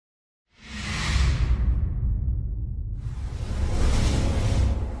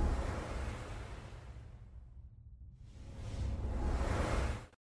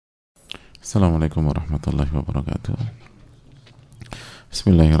Assalamualaikum warahmatullahi wabarakatuh.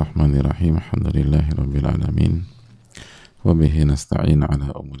 Bismillahirrahmanirrahim. Alhamdulillahi rabbil alamin. Wa bihi nasta'in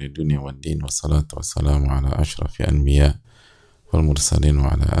ala umuri dunya waddin. Wassalatu wassalamu ala ashrafi anbiya wal mursalin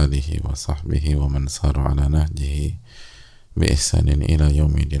wa ala alihi wa sahbihi wa man saru ala nahjihi bi ihsanin ila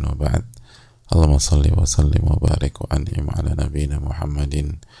yaumidin wa ba'd. Allahumma salli wa sallim wa barik wa an'im ala nabiyyina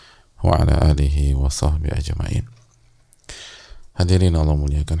Muhammadin wa ala alihi wa sahbihi ajma'in. Hadirin Allah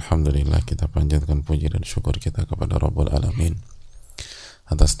muliakan, alhamdulillah kita panjatkan puji dan syukur kita kepada Rabbul Alamin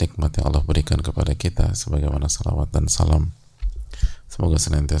atas nikmat yang Allah berikan kepada kita, sebagaimana salawat dan salam semoga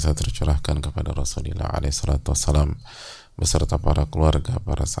senantiasa tercurahkan kepada Rasulullah SAW beserta para keluarga,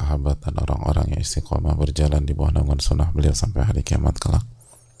 para sahabat dan orang-orang yang istiqomah berjalan di bawah naungan sunnah beliau sampai hari kiamat kelak.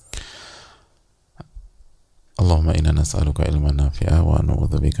 Allahumma inna nas'aluka ilman nafi'a wa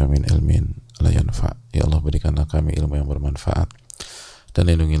na'udzubika min ilmin la yanfa'. Ya Allah, berikanlah kami ilmu yang bermanfaat dan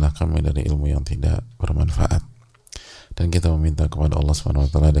lindungilah kami dari ilmu yang tidak bermanfaat. Dan kita meminta kepada Allah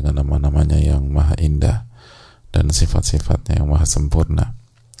SWT dengan nama-namanya yang maha indah dan sifat-sifatnya yang maha sempurna,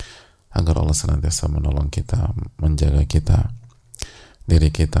 agar Allah senantiasa menolong kita, menjaga kita,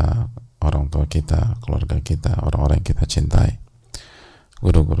 diri kita, orang tua kita, keluarga kita, orang-orang yang kita cintai,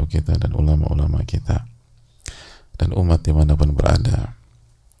 guru-guru kita dan ulama-ulama kita, dan umat dimanapun berada,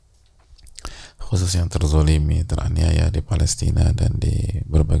 khusus yang terzolimi, teraniaya di Palestina dan di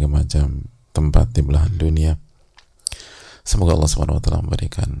berbagai macam tempat di belahan dunia. Semoga Allah SWT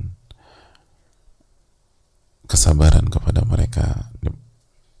memberikan kesabaran kepada mereka,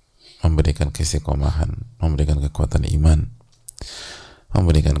 memberikan keistiqomahan, memberikan kekuatan iman,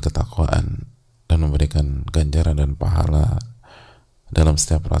 memberikan ketakwaan, dan memberikan ganjaran dan pahala dalam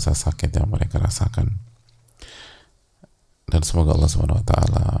setiap rasa sakit yang mereka rasakan. Dan semoga Allah SWT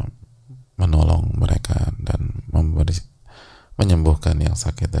menolong mereka dan menyembuhkan yang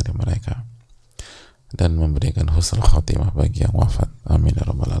sakit dari mereka dan memberikan husnul khotimah bagi yang wafat. Amin ya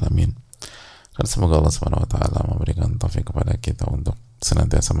rabbal alamin. Dan semoga Allah SWT memberikan taufik kepada kita untuk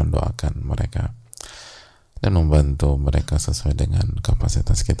senantiasa mendoakan mereka dan membantu mereka sesuai dengan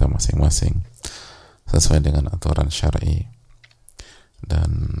kapasitas kita masing-masing, sesuai dengan aturan syar'i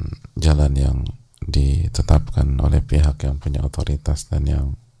dan jalan yang ditetapkan oleh pihak yang punya otoritas dan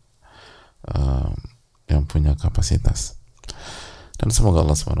yang punya kapasitas. Dan semoga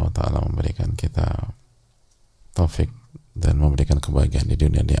Allah SWT memberikan kita taufik dan memberikan kebahagiaan di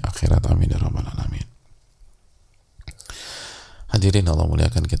dunia di akhirat. Amin ya rabbal alamin. Hadirin Allah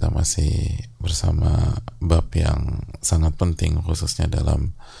muliakan, kita masih bersama bab yang sangat penting khususnya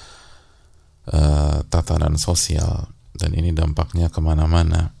dalam tatanan sosial, dan ini dampaknya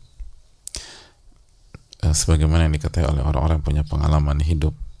kemana-mana, sebagaimana yang diketahui oleh orang-orang yang punya pengalaman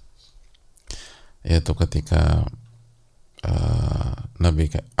hidup, yaitu ketika Nabi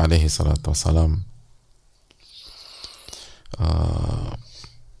alaihi salatu wassalam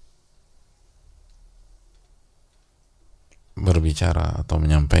berbicara atau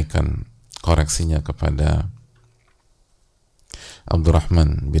menyampaikan koreksinya kepada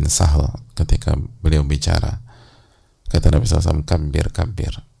Abdurrahman bin Sahal ketika beliau bicara. Kata Nabi SAW, kabir,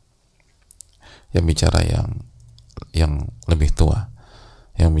 kabir, yang bicara yang lebih tua,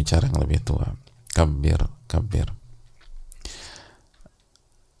 yang bicara yang lebih tua, kabir, kabir,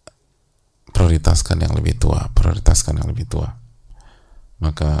 prioritaskan yang lebih tua, prioritaskan yang lebih tua.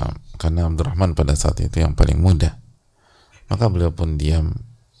 Maka karena Abdurrahman pada saat itu yang paling muda, maka beliau pun diam,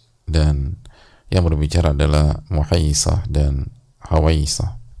 dan yang berbicara adalah Muhayyishah dan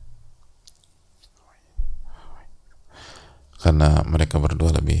Muhayyishah, karena mereka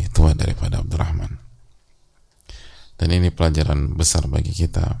berdua lebih tua daripada Abdurrahman. Dan ini pelajaran besar bagi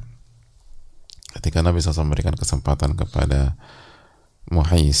kita ketika Nabi SAW memberikan kesempatan kepada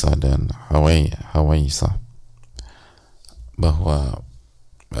Muhayyishah dan Muhayyishah bahwa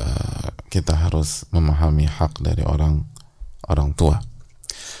kita harus memahami hak dari orang tua.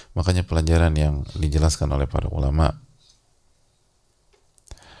 Makanya pelajaran yang dijelaskan oleh para ulama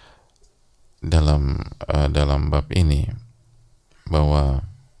dalam bab ini, bahwa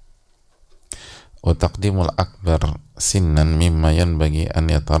taqdimul akbar sinnan mimma yanbaghi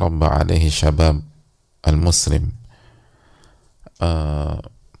an yatarabba alaihi syabab al-muslim,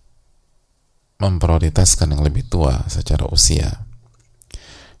 memprioritaskan yang lebih tua secara usia,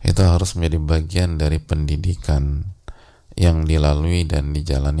 itu harus menjadi bagian dari pendidikan yang dilalui dan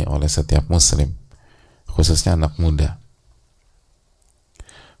dijalani oleh setiap muslim, khususnya anak muda,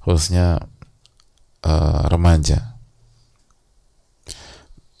 khususnya remaja,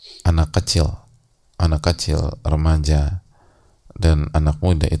 anak kecil, remaja dan anak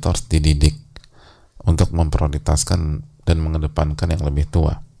muda. Itu harus dididik untuk memprioritaskan dan mengedepankan yang lebih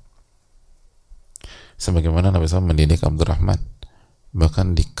tua. sebagaimana Nabi SAW mendidik Abdurrahman,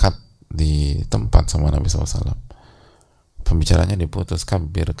 bahkan di-cut di tempat sama Nabi SAW, pembicaranya diputus,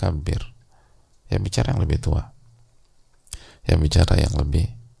 kabir, yang bicara yang lebih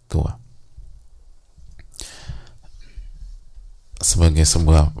tua, sebagai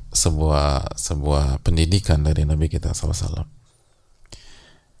sebuah pendidikan dari Nabi kita SAW.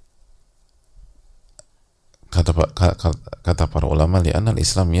 Kata para ulama, li'anna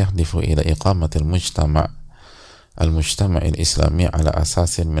al-Islam yahdifu ila iqamatil al-mujtama' al-islami ala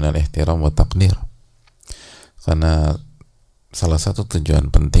asasin min al-ihtiram wa taqdir. Karena salah satu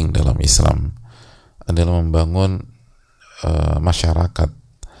tujuan penting dalam Islam adalah membangun masyarakat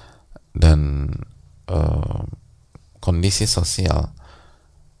dan kondisi sosial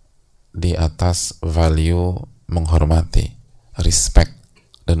di atas value menghormati, respect,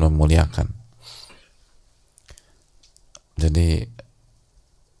 dan memuliakan. Jadi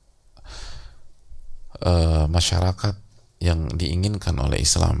masyarakat yang diinginkan oleh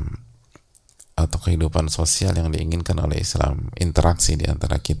Islam atau kehidupan sosial yang diinginkan oleh Islam, interaksi di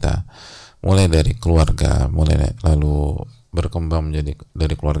antara kita, mulai dari keluarga, lalu berkembang menjadi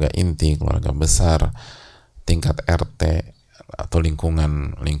dari keluarga inti, keluarga besar, tingkat RT atau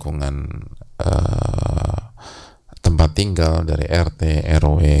lingkungan tempat tinggal, dari RT,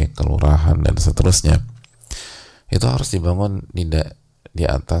 RW, kelurahan, dan seterusnya. Itu harus dibangun di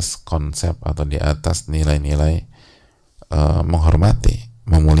atas konsep atau di atas nilai-nilai menghormati,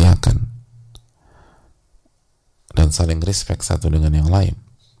 memuliakan, dan saling respect satu dengan yang lain.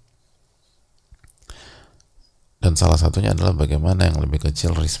 Dan salah satunya adalah bagaimana yang lebih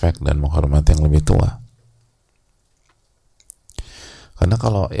kecil respect dan menghormati yang lebih tua. Karena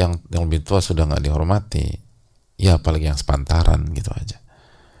kalau yang lebih tua sudah nggak dihormati, ya apalagi yang sepantaran gitu aja.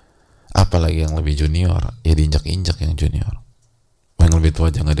 Apalagi yang lebih junior, ya diinjak-injak yang junior. Yang lebih tua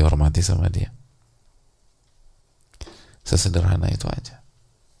aja nggak dihormati sama dia. Sesederhana itu aja.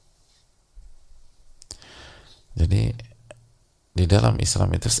 Jadi di dalam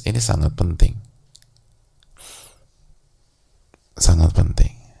Islam itu ini sangat penting. Sangat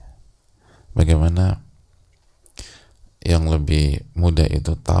penting. Bagaimana yang lebih muda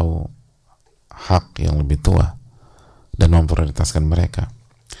itu tahu hak yang lebih tua dan memprioritaskan mereka.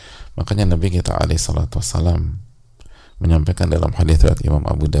 Makanya Nabi kita alaihissalam menyampaikan dalam hadits riwayat Imam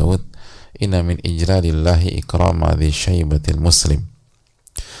Abu Dawud, inna min ijlalillahi ikrama dhi syaibatil muslim.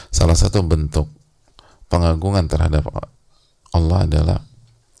 Salah satu bentuk pengagungan terhadap Allah adalah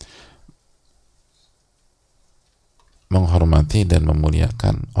menghormati dan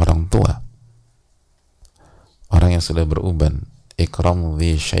memuliakan orang tua, orang yang sudah beruban. Ikram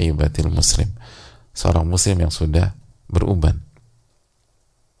dhi syaibatil muslim, seorang muslim yang sudah beruban.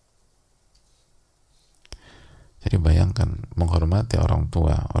 Jadi bayangkan, menghormati orang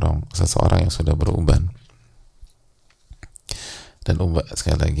tua, seseorang yang sudah beruban. Dan uban,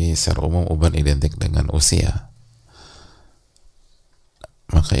 sekali lagi, secara umum uban identik dengan usia.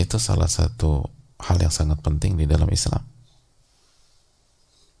 Maka itu salah satu hal yang sangat penting di dalam Islam.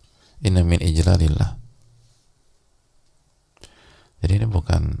 Inna min ijlalillah. Jadi ini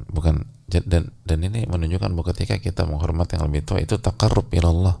bukan dan ini menunjukkan bahwa ketika kita menghormati yang lebih tua, itu taqarrub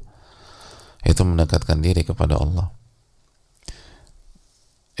ilallah, itu mendekatkan diri kepada Allah,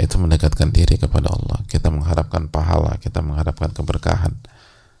 itu mendekatkan diri kepada Allah. Kita mengharapkan pahala, kita mengharapkan keberkahan,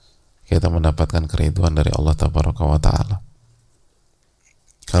 kita mendapatkan keriduan dari Allah tabaraka wa ta'ala.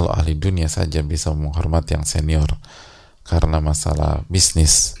 Kalau ahli dunia saja bisa menghormati yang senior karena masalah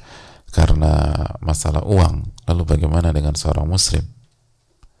bisnis, karena masalah uang, lalu bagaimana dengan seorang muslim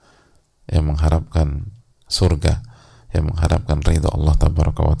yang mengharapkan surga, yang mengharapkan ridha Allah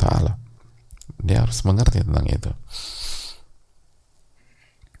tabaraka wa ta'ala? Dia harus mengerti tentang itu.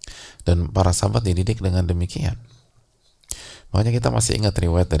 Dan para sahabat dididik dengan demikian. Makanya kita masih ingat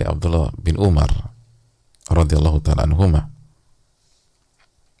riwayat dari Abdullah bin Umar Radhiallahu ta'ala anhuma,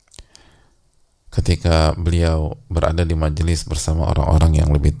 ketika beliau berada di majelis bersama orang-orang yang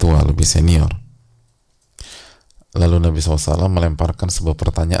lebih tua, lebih senior, lalu Nabi SAW melemparkan sebuah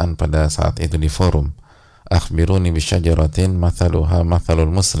pertanyaan pada saat itu di forum. Akhbiruni bisyajaratin mathaluha mathalul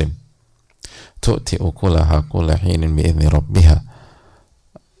muslim tu'ti ukulaha kulla hinin bi'idni rabbiha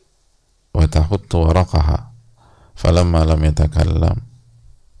wa tahuttu waraqaha falamma lam yatakallam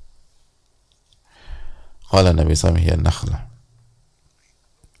qala Nabi SAW hiya nakhlah.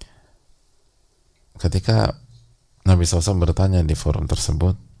 Ketika Nabi SAW bertanya di forum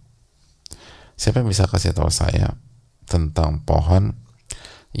tersebut, siapa yang bisa kasih tahu saya tentang pohon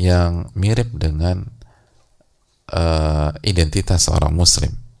yang mirip dengan identitas seorang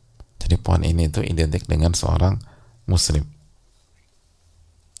muslim? Jadi pohon ini itu identik dengan seorang muslim.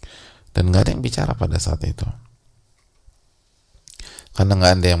 Dan nggak ada yang bicara pada saat itu. Karena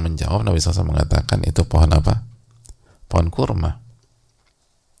nggak ada yang menjawab, Nabi SAW mengatakan itu pohon apa? Pohon kurma.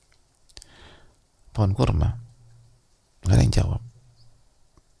 Pohon kurma. Nggak ada yang jawab.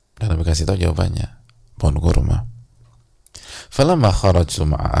 Dan Nabi kasih tahu jawabannya, pohon kurma. Falamma kharajtu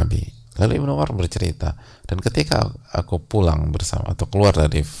ma'a abi. Lalu Ibnu Umar bercerita, dan ketika aku pulang bersama atau keluar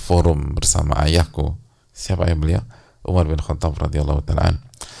dari forum bersama ayahku, siapa ayah beliau? Umar bin Khattab radhiyallahu ta'ala anhu.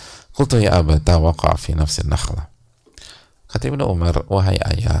 Qultu ya abata waqa'a fi nafsi nakhlah. Kata Ibnu Umar, wahai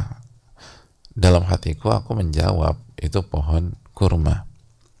ayah, dalam hatiku aku menjawab itu pohon kurma.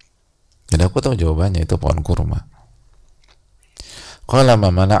 Dan aku tahu jawabannya itu pohon kurma. Qala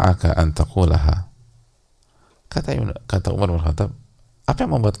ma mana'aka an taqulaha. Kata Umar bin Khattab, apa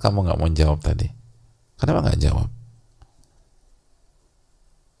yang membuat kamu nggak mau jawab tadi? Kenapa nggak jawab?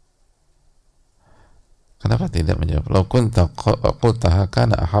 Kenapa tidak menjawab? Lau kunta qultaha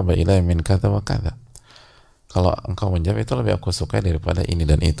kana ahabba ilayya min kadza wa kadza. Kalau engkau menjawab itu lebih aku sukai daripada ini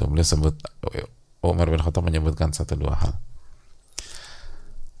dan itu. Beliau sebut, Umar bin Khattab menyebutkan satu dua hal.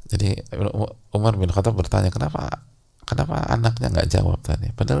 Jadi Umar bin Khattab bertanya, kenapa anaknya nggak jawab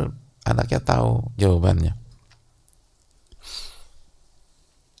tadi? Padahal anaknya tahu jawabannya.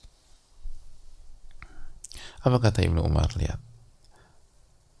 Apa kata Ibnu Umar? Lihat,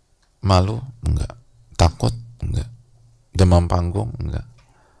 malu? Enggak. Takut? Enggak. Demam panggung? Enggak.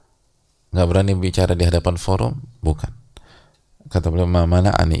 Enggak berani bicara di hadapan forum? Bukan. Kata beliau, ma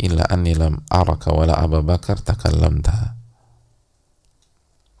mana'ani illa anni lam araka wala Abu Bakar takallamta.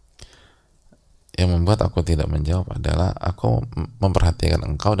 Yang membuat aku tidak menjawab adalah aku memperhatikan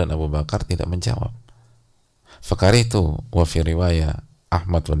engkau dan Abu Bakar tidak menjawab. Fakaritu wa fi riwayah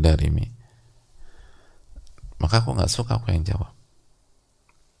Ahmad wa Darimi. Maka aku nggak suka aku yang jawab.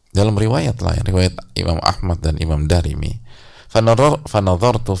 Dalam riwayat lain, riwayat Imam Ahmad dan Imam Darimi,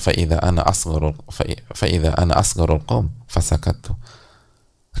 fanadhartu fa idza ana asgharul qaum fasakattu.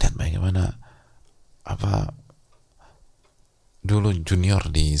 Lihat bagaimana apa dulu junior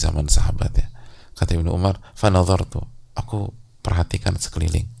di zaman sahabat ya. Kata Ibnu Umar, fanadhartu, aku perhatikan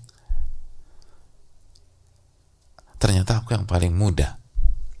sekeliling. Ternyata aku yang paling muda,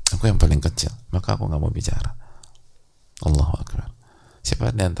 aku yang paling kecil, maka aku nggak mau bicara. Allahu Akbar.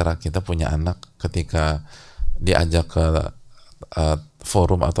 Siapa di antara kita punya anak ketika diajak ke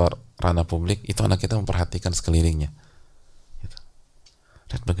forum atau ranah publik, itu anak kita memperhatikan sekelilingnya. Gitu.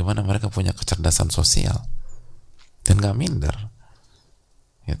 Lihat bagaimana mereka punya kecerdasan sosial dan gak minder.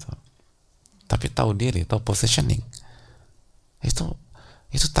 Gitu. Tapi tahu diri, tahu positioning. Itu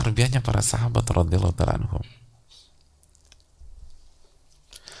tarbiyahnya para sahabat radhiallahu anhu.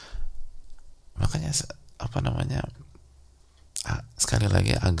 Makanya sekali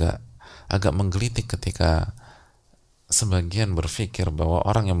lagi agak menggelitik ketika sebagian berpikir bahwa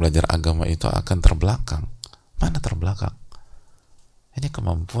orang yang belajar agama itu akan terbelakang. Mana terbelakang? Ini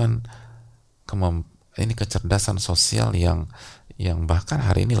ini kecerdasan sosial yang bahkan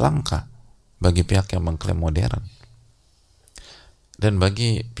hari ini langka bagi pihak yang mengklaim modern. Dan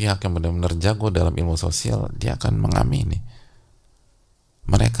bagi pihak yang benar-benar jago dalam ilmu sosial, dia akan mengamini.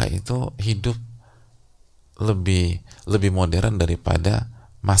 Mereka itu hidup lebih modern daripada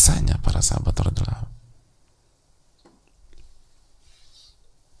masanya para sahabat Radhiallahu.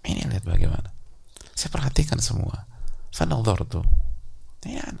 Ini lihat bagaimana. Saya perhatikan semua. Fanadhartu.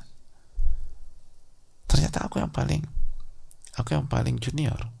 Ya, ternyata aku yang paling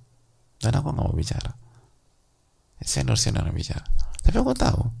junior dan aku nggak mau bicara. Senior yang bicara. Tapi aku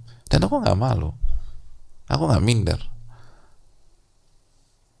tahu dan aku nggak malu. Aku nggak minder.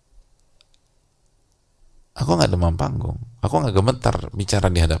 Aku nggak demam panggung, aku nggak gemetar bicara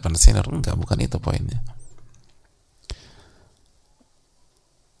di hadapan senior, enggak, bukan itu poinnya.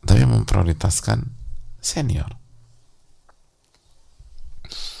 Tapi memprioritaskan senior.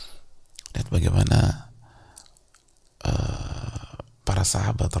 Lihat bagaimana para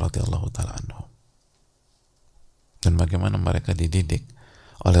sahabat radhiyallahu ta'ala anhu dan bagaimana mereka dididik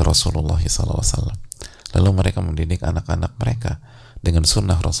oleh Rasulullah SAW. Lalu mereka mendidik anak-anak mereka dengan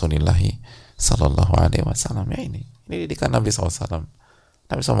sunnah Rasulullah Sallallahu Alaihi Wasallam. Ya ini didikan Nabi SAW.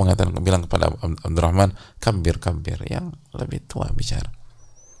 Nabi SAW bilang kepada Abdurrahman, kabir yang lebih tua bicara.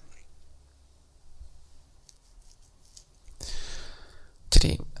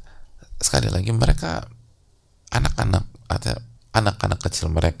 Jadi sekali lagi mereka anak-anak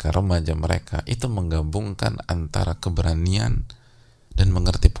kecil mereka, remaja mereka itu menggabungkan antara keberanian dan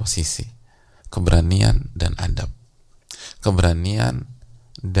mengerti posisi, keberanian dan adab, keberanian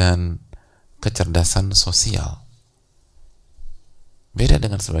dan kecerdasan sosial. Beda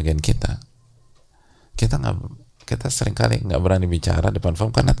dengan sebagian kita kita seringkali nggak berani bicara depan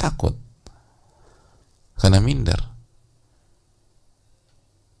forum karena takut, karena minder,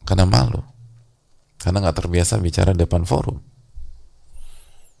 karena malu, karena nggak terbiasa bicara depan forum.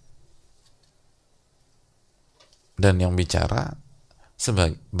 Dan yang bicara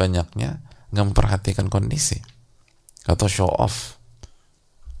banyaknya nggak memperhatikan kondisi atau show off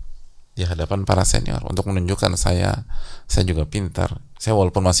di hadapan para senior untuk menunjukkan saya juga pintar, saya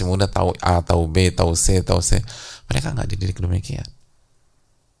walaupun masih muda tahu A, tahu B, tahu C. Mereka nggak dididik demikian,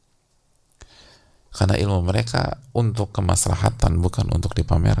 karena ilmu mereka untuk kemaslahatan, bukan untuk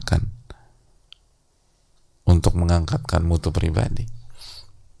dipamerkan, untuk mengangkatkan mutu pribadi.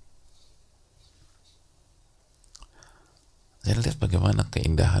 Jadi lihat bagaimana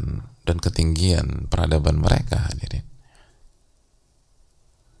keindahan dan ketinggian peradaban mereka, hadirin.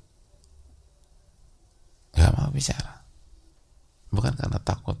 Gak mau bicara, bukan karena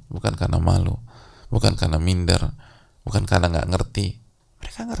takut, bukan karena malu, bukan karena minder, bukan karena nggak ngerti.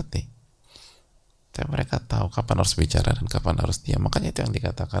 Mereka ngerti, tapi mereka tahu kapan harus bicara dan kapan harus diam. Makanya itu yang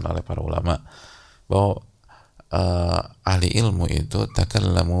dikatakan oleh para ulama bahwa ahli ilmu itu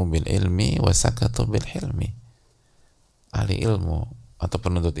takallamu bil ilmi wa sakatu bil hilmi. Ahli ilmu atau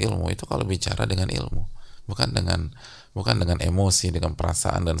penuntut ilmu itu kalau bicara dengan ilmu, bukan dengan emosi, dengan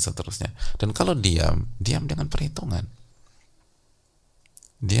perasaan dan seterusnya. Dan kalau diam dengan perhitungan,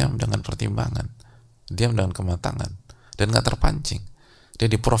 diam dengan pertimbangan, diam dengan kematangan, dan nggak terpancing.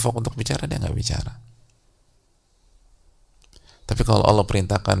 Dia diprovok untuk bicara, dia nggak bicara. Tapi kalau Allah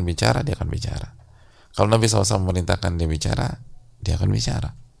perintahkan bicara, dia akan bicara. Kalau Nabi SAW memerintahkan dia bicara, dia akan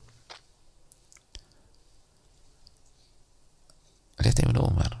bicara. Lihat Ibnu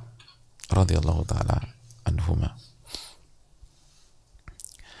Umar Radhiallahu ta'ala anhuma.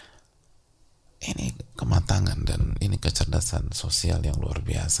 Ini kematangan dan ini kecerdasan sosial yang luar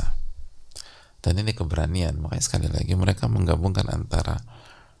biasa, dan ini keberanian. Makanya sekali lagi mereka menggabungkan antara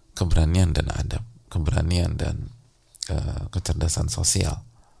keberanian dan adab, keberanian dan kecerdasan sosial,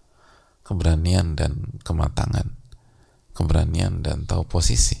 keberanian dan kematangan, keberanian dan tahu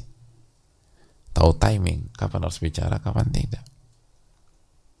posisi, tahu timing, kapan harus bicara, kapan tidak.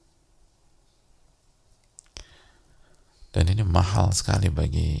 Dan ini mahal sekali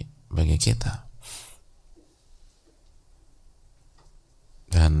bagi kita.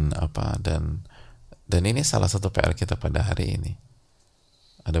 Dan ini salah satu PR kita pada hari ini.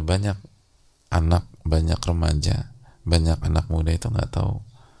 Ada banyak anak, banyak remaja, banyak anak muda itu nggak tahu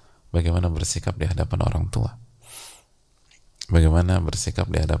bagaimana bersikap di hadapan orang tua, bagaimana bersikap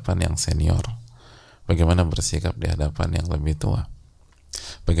di hadapan yang senior, bagaimana bersikap di hadapan yang lebih tua,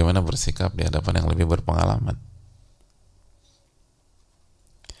 bagaimana bersikap di hadapan yang lebih berpengalaman.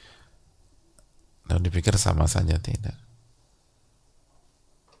 Dan dipikir sama saja, tidak.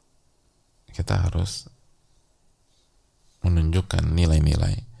 Kita harus menunjukkan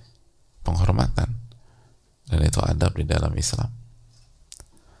nilai-nilai penghormatan, dan itu adab di dalam Islam.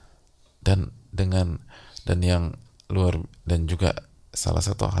 Dan juga salah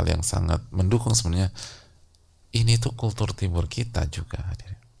satu hal yang sangat mendukung sebenarnya, ini tuh kultur timur kita juga,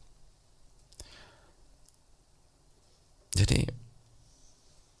 hadirin. Jadi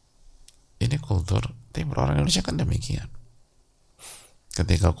ini kultur timur, orang Indonesia kan demikian.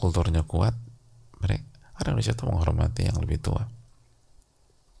 Ketika kulturnya kuat, orang Indonesia itu menghormati yang lebih tua.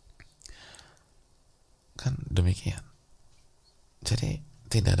 Kan demikian. Jadi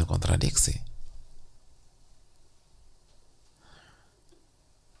tidak ada kontradiksi.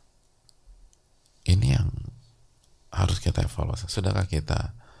 Ini yang harus kita evaluasi. Sudahkah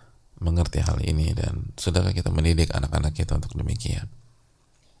kita mengerti hal ini, dan sudahkah kita mendidik anak-anak kita untuk demikian?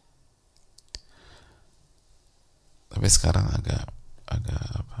 Tapi sekarang agak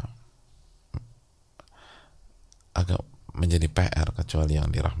menjadi PR, kecuali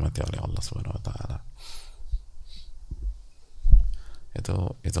yang dirahmati oleh Allah Subhanahu wa taala.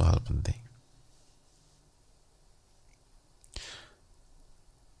 Itu hal penting.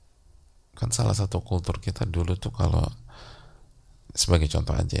 Kan salah satu kultur kita dulu tuh, kalau sebagai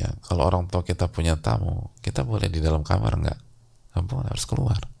contoh aja ya, kalau orang tua kita punya tamu, kita boleh di dalam kamar nggak boleh, harus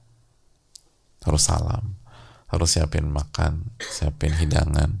keluar, harus salam, harus siapin makan, siapin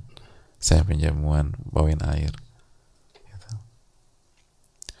hidangan, siapin jamuan, bawain air gitu.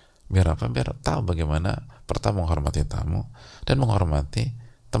 Biar apa? Biar tahu bagaimana pertama menghormati tamu, dan menghormati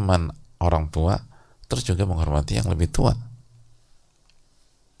teman orang tua, terus juga menghormati yang lebih tua.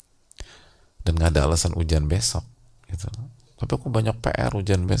 Dan gak ada alasan hujan besok gitu. Tapi aku banyak PR,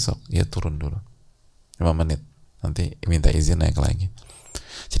 hujan besok, ya turun dulu 5 menit, nanti minta izin naik lagi.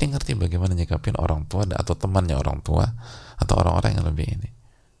 Jadi ngerti bagaimana nyikapin orang tua atau temannya orang tua atau orang-orang yang lebih ini.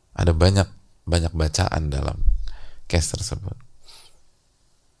 Ada banyak bacaan case tersebut.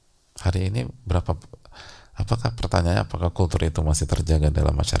 Hari ini apakah pertanyaannya, apakah kultur itu masih terjaga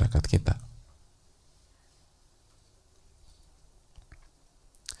dalam masyarakat kita?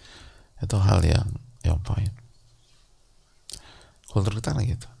 Itu hal yang poin. Kultur kita kan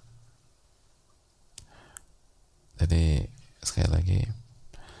gitu. Jadi sekali lagi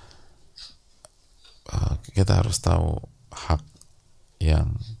kita harus tahu hak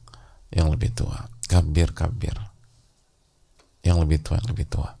yang lebih tua, kabir yang lebih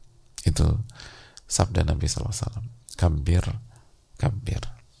tua. Itu sabda Nabi SAW. Kabir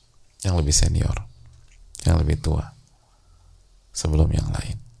yang lebih senior, yang lebih tua sebelum yang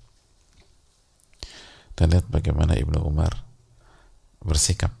lain. Dan lihat bagaimana Ibnu Umar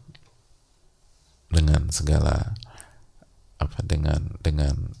bersikap dengan segala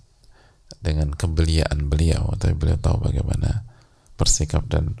dengan kebeliaan beliau, tapi beliau tahu bagaimana bersikap.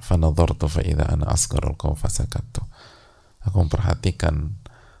 Dan fanadhartu fa idza ana asgharul qaum fasakattu. Aku memperhatikan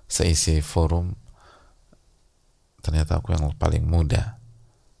seisi forum, ternyata aku yang paling muda,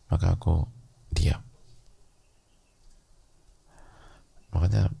 maka aku diam.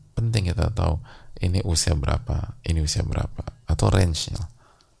 Makanya penting kita tahu ini usia berapa, atau range-nya.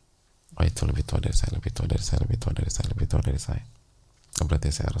 Oh, itu lebih tua dari saya. Berarti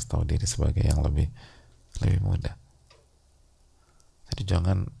saya harus tahu diri sebagai yang lebih muda. Jadi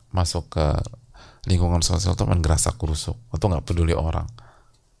jangan masuk ke lingkungan sosial itu menggerasa kurusuk atau nggak peduli orang.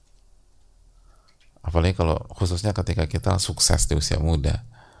 Apalagi kalau khususnya ketika kita sukses di usia muda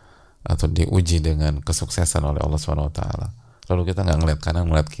atau diuji dengan kesuksesan oleh Allah SWT, lalu kita nggak ngeliat kanan,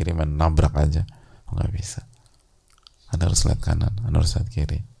 ngeliat kiri, main nabrak aja, nggak bisa. Anda harus lihat kanan, Anda harus lihat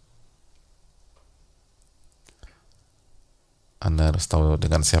kiri. Anda harus tahu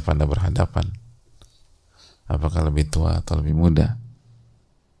dengan siapa Anda berhadapan. Apakah lebih tua atau lebih muda?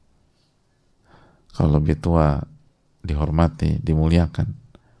 Kalau lebih tua dihormati, dimuliakan.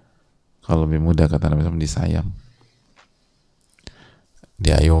 Kalau lebih muda, kata Nabi SAW, disayang,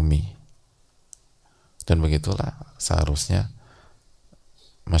 diayomi. Dan begitulah seharusnya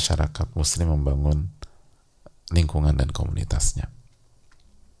masyarakat muslim membangun lingkungan dan komunitasnya.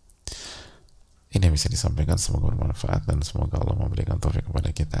 Ini yang bisa disampaikan, semoga bermanfaat dan semoga Allah memberikan taufik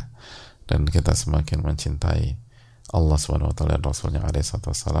kepada kita dan kita semakin mencintai Allah SWT dan Rasulnya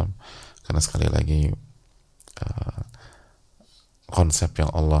SAW, karena sekali lagi konsep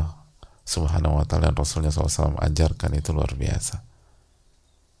yang Allah Subhanahu wa ta'ala dan Rasulnya SAW ajarkan itu luar biasa.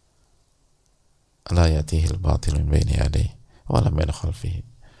 La yatihil batil min baini yadayhi wa la min khalfihi.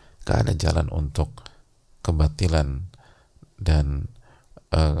 Gak ada jalan untuk kebatilan dan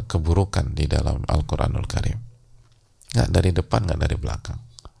keburukan di dalam Al-Quranul Karim. Gak dari depan, gak dari belakang.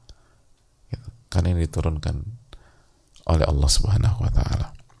 Gitu. Karena ini diturunkan oleh Allah Subhanahu wa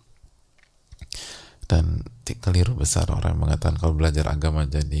ta'ala. Dan keliru besar orang yang mengatakan kalau belajar agama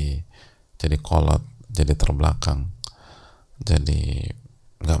jadi kolot, jadi terbelakang, jadi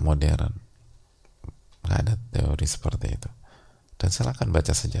gak modern. Gak ada teori seperti itu. Dan silakan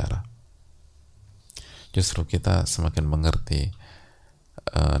baca sejarah. Justru kita semakin mengerti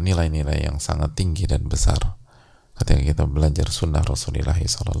nilai-nilai yang sangat tinggi dan besar ketika kita belajar sunnah Rasulullah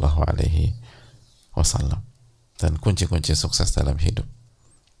Sallallahu Alaihi Wasallam dan kunci-kunci sukses dalam hidup.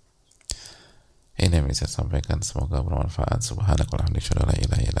 Ini yang bisa saya sampaikan, semoga bermanfaat. Subhanakallahumma la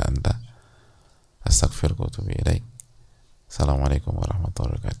ilaha illa anta astaghfiruka wa atubu ilaik. Assalamualaikum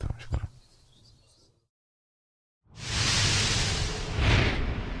warahmatullahi wabarakatuh.